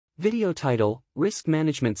Video title: Risk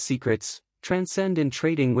Management Secrets, Transcend in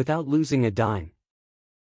Trading Without Losing a Dime.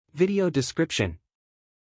 Video description: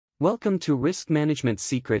 Welcome to Risk Management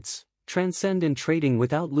Secrets, Transcend in Trading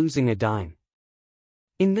Without Losing a Dime.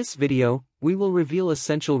 In this video, we will reveal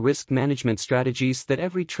essential risk management strategies that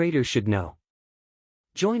every trader should know.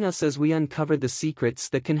 Join us as we uncover the secrets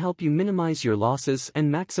that can help you minimize your losses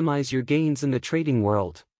and maximize your gains in the trading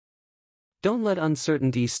world. Don't let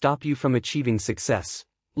uncertainty stop you from achieving success.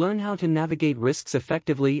 Learn how to navigate risks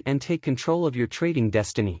effectively and take control of your trading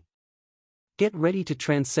destiny. Get ready to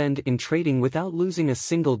transcend in trading without losing a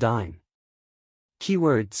single dime.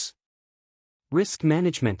 Keywords: risk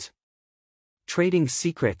management, trading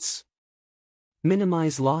secrets,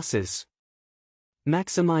 minimize losses,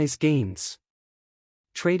 maximize gains,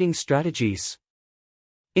 trading strategies.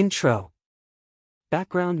 Intro.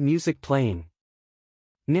 Background music playing.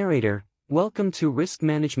 Narrator: Welcome to Risk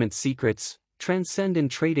Management Secrets, Transcend in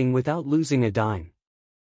Trading Without Losing a Dime.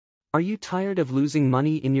 Are you tired of losing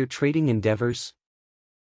money in your trading endeavors?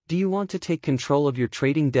 Do you want to take control of your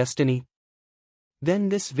trading destiny? Then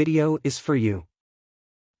this video is for you.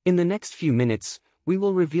 In the next few minutes, we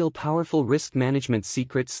will reveal powerful risk management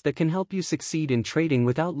secrets that can help you succeed in trading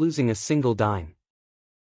without losing a single dime.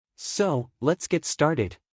 So, let's get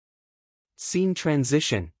started. Scene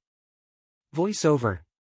transition. Voiceover.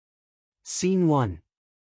 Scene 1.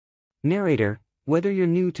 Narrator: Whether you're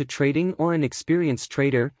new to trading or an experienced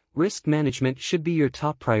trader, risk management should be your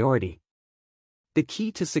top priority. The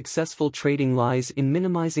key to successful trading lies in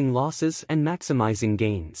minimizing losses and maximizing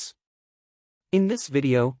gains. In this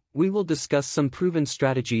video, we will discuss some proven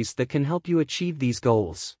strategies that can help you achieve these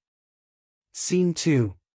goals. Scene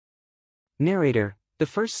 2. Narrator: The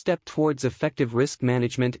first step towards effective risk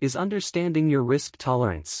management is understanding your risk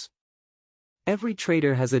tolerance. Every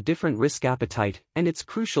trader has a different risk appetite, and it's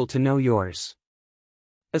crucial to know yours.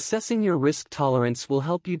 Assessing your risk tolerance will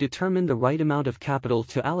help you determine the right amount of capital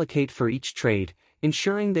to allocate for each trade,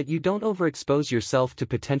 ensuring that you don't overexpose yourself to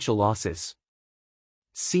potential losses.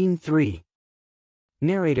 Scene 3.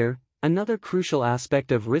 Narrator: Another crucial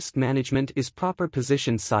aspect of risk management is proper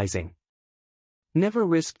position sizing. Never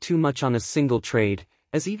risk too much on a single trade,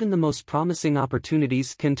 as even the most promising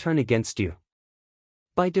opportunities can turn against you.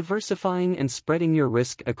 By diversifying and spreading your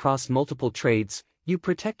risk across multiple trades, you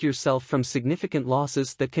protect yourself from significant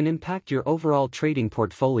losses that can impact your overall trading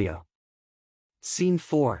portfolio. Scene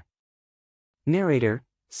 4. Narrator: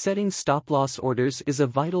 Setting stop-loss orders is a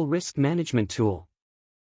vital risk management tool.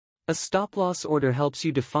 A stop-loss order helps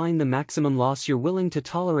you define the maximum loss you're willing to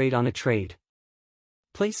tolerate on a trade.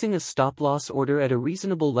 Placing a stop-loss order at a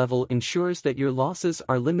reasonable level ensures that your losses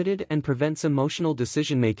are limited and prevents emotional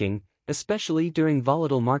decision-making, especially during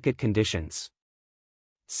volatile market conditions.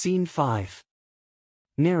 Scene 5.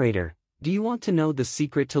 Narrator: Do you want to know the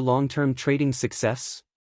secret to long-term trading success?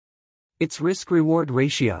 It's risk-reward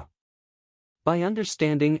ratio. By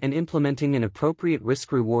understanding and implementing an appropriate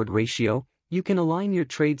risk-reward ratio, you can align your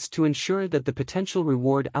trades to ensure that the potential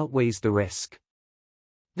reward outweighs the risk.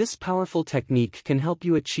 This powerful technique can help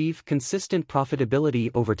you achieve consistent profitability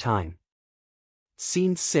over time.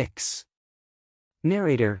 Scene 6.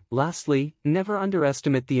 Narrator: Lastly, never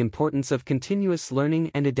underestimate the importance of continuous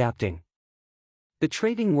learning and adapting. The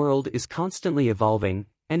trading world is constantly evolving,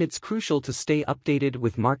 and it's crucial to stay updated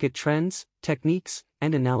with market trends, techniques,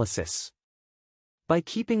 and analysis. By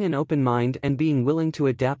keeping an open mind and being willing to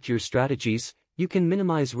adapt your strategies, you can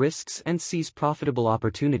minimize risks and seize profitable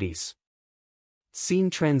opportunities.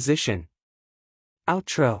 Scene transition.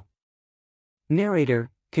 Outro.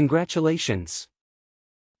 Narrator: Congratulations!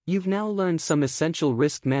 You've now learned some essential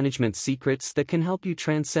risk management secrets that can help you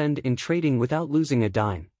transcend in trading without losing a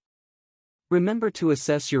dime. Remember to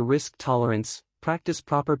assess your risk tolerance, practice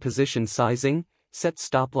proper position sizing, set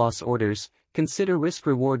stop-loss orders, consider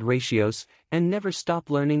risk-reward ratios, and never stop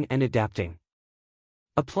learning and adapting.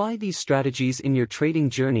 Apply these strategies in your trading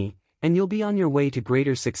journey, and you'll be on your way to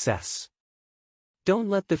greater success. Don't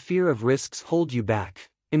let the fear of risks hold you back.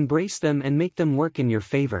 Embrace them and make them work in your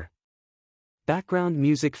favor. Background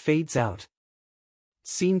music fades out.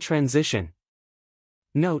 Scene transition.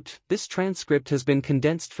 Note: this transcript has been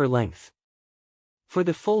condensed for length. For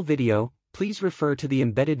the full video, please refer to the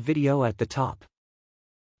embedded video at the top.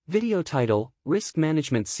 Video title: Risk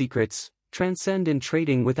Management Secrets, Transcend in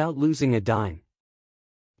Trading Without Losing a Dime.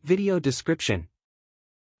 Video description.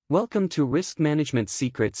 Welcome to Risk Management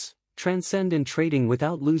Secrets, Transcend in Trading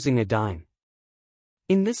Without Losing a Dime.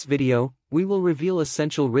 In this video, we will reveal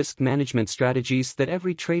essential risk management strategies that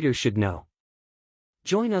every trader should know.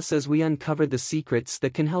 Join us as we uncover the secrets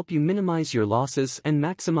that can help you minimize your losses and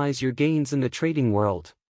maximize your gains in the trading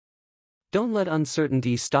world. Don't let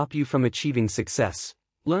uncertainty stop you from achieving success.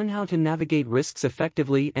 Learn how to navigate risks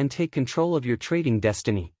effectively and take control of your trading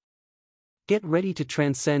destiny. Get ready to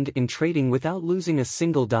transcend in trading without losing a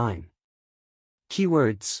single dime.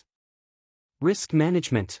 Keywords: risk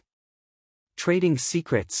management, trading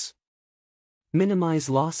secrets, minimize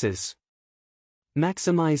losses,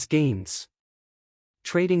 maximize gains,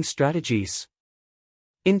 trading strategies.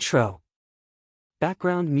 Intro.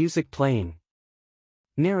 Background music playing.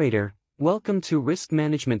 Narrator: welcome to Risk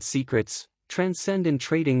Management Secrets, Transcend in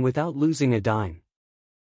Trading Without Losing a Dime.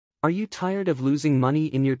 Are you tired of losing money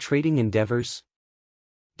in your trading endeavors?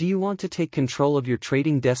 Do you want to take control of your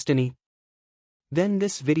trading destiny? Then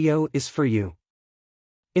this video is for you.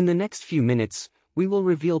 In the next few minutes, we will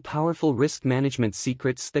reveal powerful risk management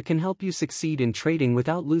secrets that can help you succeed in trading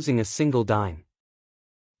without losing a single dime.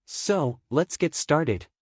 So, let's get started.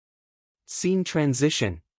 Scene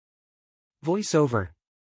transition. Voiceover.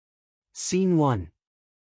 Scene 1.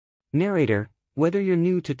 Narrator: whether you're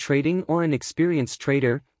new to trading or an experienced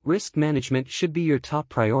trader, risk management should be your top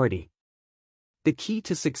priority. The key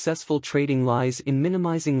to successful trading lies in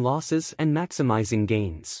minimizing losses and maximizing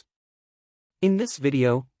gains. In this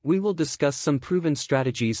video, we will discuss some proven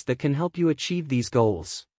strategies that can help you achieve these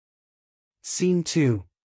goals. Scene 2.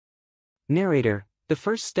 Narrator: the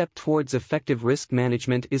first step towards effective risk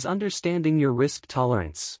management is understanding your risk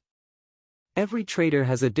tolerance. Every trader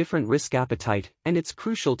has a different risk appetite, and it's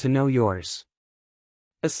crucial to know yours.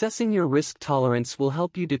 Assessing your risk tolerance will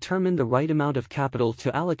help you determine the right amount of capital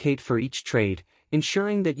to allocate for each trade,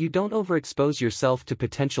 ensuring that you don't overexpose yourself to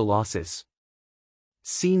potential losses.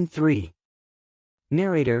 Scene 3.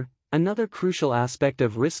 Narrator: another crucial aspect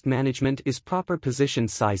of risk management is proper position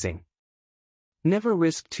sizing. Never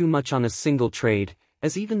risk too much on a single trade,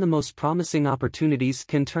 as even the most promising opportunities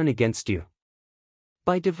can turn against you.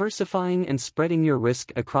 By diversifying and spreading your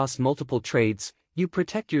risk across multiple trades, you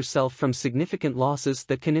protect yourself from significant losses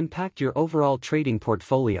that can impact your overall trading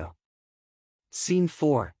portfolio. Scene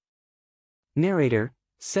 4. Narrator: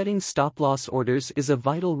 setting stop-loss orders is a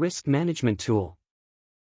vital risk management tool.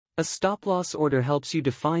 A stop-loss order helps you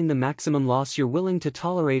define the maximum loss you're willing to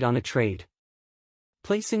tolerate on a trade.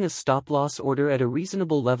 Placing a stop-loss order at a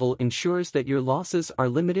reasonable level ensures that your losses are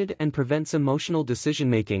limited and prevents emotional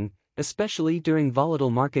decision-making, especially during volatile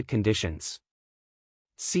market conditions.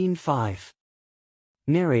 Scene 5.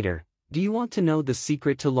 Narrator: do you want to know the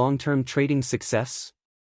secret to long-term trading success?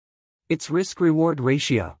 It's risk-reward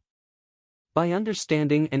ratio. By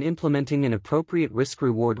understanding and implementing an appropriate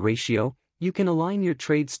risk-reward ratio, you can align your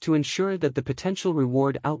trades to ensure that the potential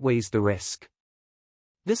reward outweighs the risk.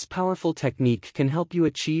 This powerful technique can help you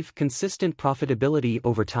achieve consistent profitability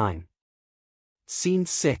over time. Scene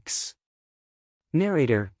 6.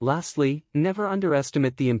 Narrator: lastly, never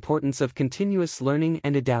underestimate the importance of continuous learning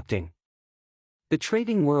and adapting. The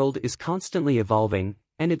trading world is constantly evolving,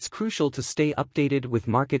 and it's crucial to stay updated with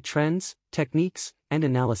market trends, techniques, and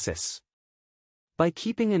analysis. By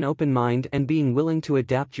keeping an open mind and being willing to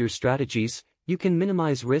adapt your strategies, you can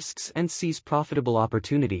minimize risks and seize profitable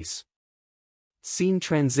opportunities. Scene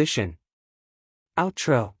transition.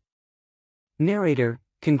 Outro. Narrator: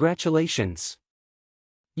 congratulations.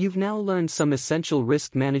 You've now learned some essential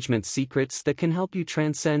risk management secrets that can help you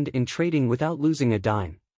transcend in trading without losing a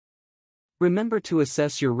dime. Remember to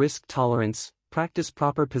assess your risk tolerance, practice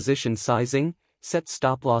proper position sizing, set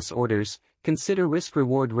stop-loss orders, consider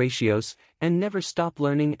risk-reward ratios, and never stop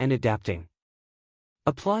learning and adapting.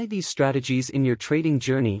 Apply these strategies in your trading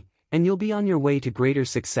journey, and you'll be on your way to greater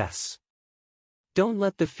success. Don't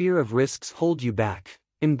let the fear of risks hold you back.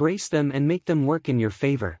 Embrace them and make them work in your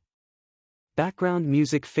favor. Background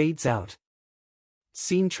music fades out.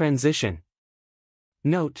 Scene transition.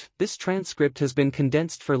 Note: this transcript has been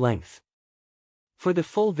condensed for length. For the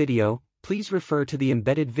full video, please refer to the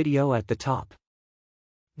embedded video at the top.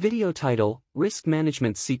 Video title: Risk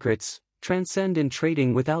Management Secrets, Transcend in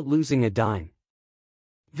Trading Without Losing a Dime.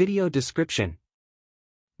 Video description: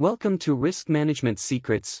 welcome to Risk Management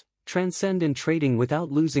Secrets, Transcend in Trading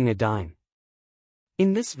Without Losing a Dime.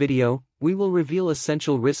 In this video, we will reveal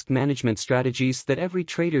essential risk management strategies that every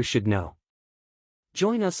trader should know.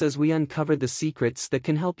 Join us as we uncover the secrets that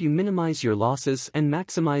can help you minimize your losses and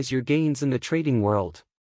maximize your gains in the trading world.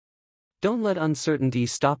 Don't let uncertainty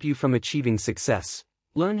stop you from achieving success.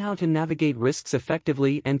 Learn how to navigate risks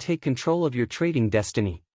effectively and take control of your trading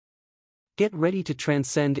destiny. Get ready to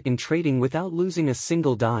transcend in trading without losing a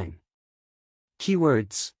single dime.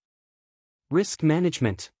 Keywords: risk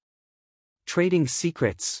management, trading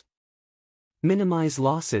secrets, minimize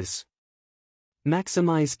losses,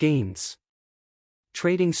 maximize gains,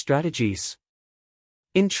 trading strategies.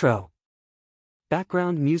 Intro.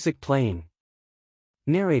 Background music playing.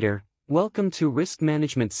 Narrator, welcome to Risk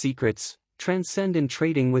Management Secrets, Transcend in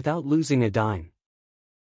Trading Without Losing a Dime.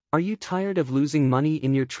 Are you tired of losing money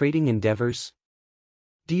in your trading endeavors?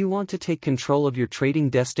 Do you want to take control of your trading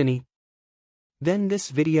destiny? Then this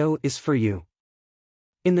video is for you.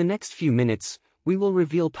 In the next few minutes, we will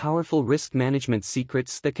reveal powerful risk management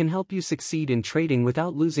secrets that can help you succeed in trading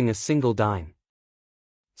without losing a single dime.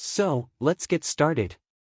 So, let's get started.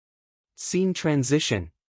 Scene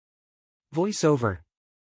transition. Voiceover.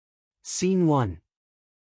 Scene 1.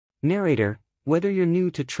 Narrator, whether you're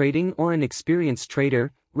new to trading or an experienced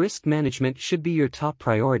trader, risk management should be your top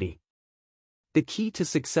priority. The key to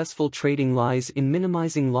successful trading lies in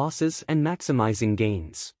minimizing losses and maximizing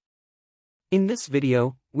gains. In this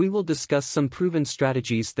video, we will discuss some proven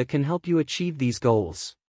strategies that can help you achieve these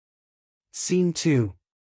goals. Scene 2.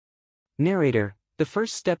 Narrator, the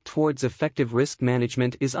first step towards effective risk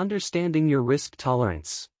management is understanding your risk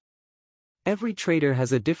tolerance. Every trader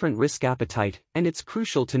has a different risk appetite, and it's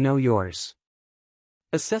crucial to know yours.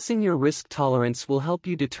 Assessing your risk tolerance will help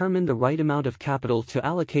you determine the right amount of capital to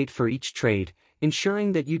allocate for each trade,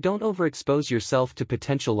 ensuring that you don't overexpose yourself to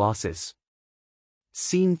potential losses.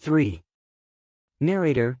 Scene 3.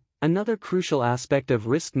 Narrator, another crucial aspect of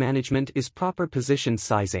risk management is proper position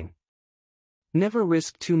sizing. Never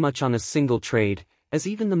risk too much on a single trade, as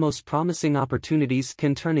even the most promising opportunities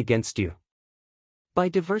can turn against you. By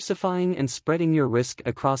diversifying and spreading your risk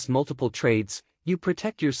across multiple trades, you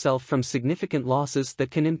protect yourself from significant losses that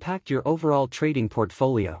can impact your overall trading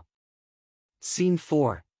portfolio. Scene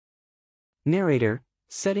 4. Narrator,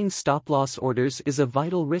 setting stop-loss orders is a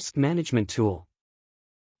vital risk management tool.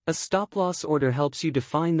 A stop-loss order helps you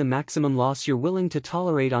define the maximum loss you're willing to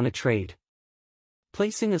tolerate on a trade.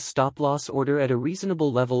 Placing a stop-loss order at a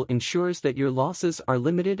reasonable level ensures that your losses are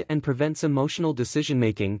limited and prevents emotional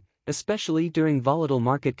decision-making, especially during volatile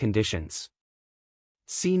market conditions.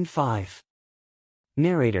 Scene 5.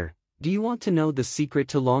 Narrator, do you want to know the secret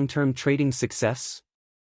to long-term trading success?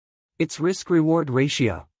 It's risk-reward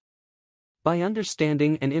ratio. By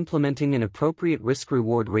understanding and implementing an appropriate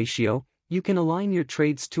risk-reward ratio, you can align your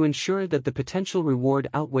trades to ensure that the potential reward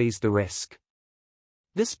outweighs the risk.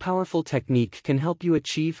 This powerful technique can help you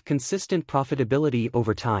achieve consistent profitability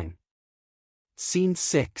over time. Scene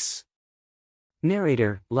 6.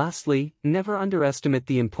 Narrator, lastly, never underestimate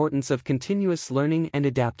the importance of continuous learning and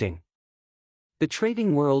adapting. The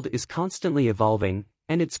trading world is constantly evolving,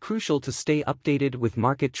 and it's crucial to stay updated with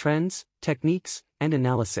market trends, techniques, and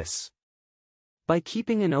analysis. By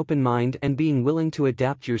keeping an open mind and being willing to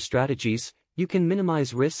adapt your strategies, you can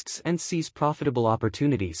minimize risks and seize profitable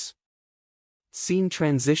opportunities. Scene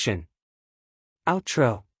transition.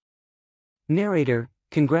 Outro. Narrator,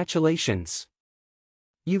 congratulations.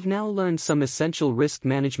 You've now learned some essential risk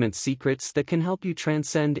management secrets that can help you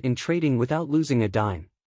transcend in trading without losing a dime.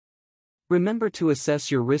 Remember to assess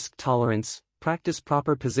your risk tolerance, practice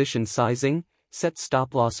proper position sizing, set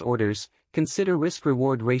stop-loss orders, consider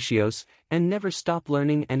risk-reward ratios, and never stop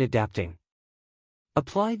learning and adapting.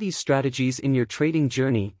 Apply these strategies in your trading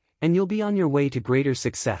journey, and you'll be on your way to greater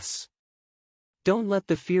success. Don't let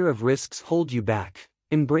the fear of risks hold you back,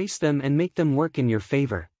 embrace them and make them work in your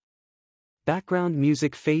favor. Background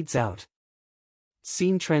music fades out.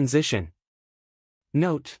 Scene transition.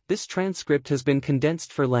 Note, this transcript has been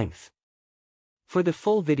condensed for length. For the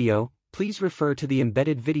full video, please refer to the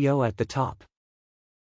embedded video at the top.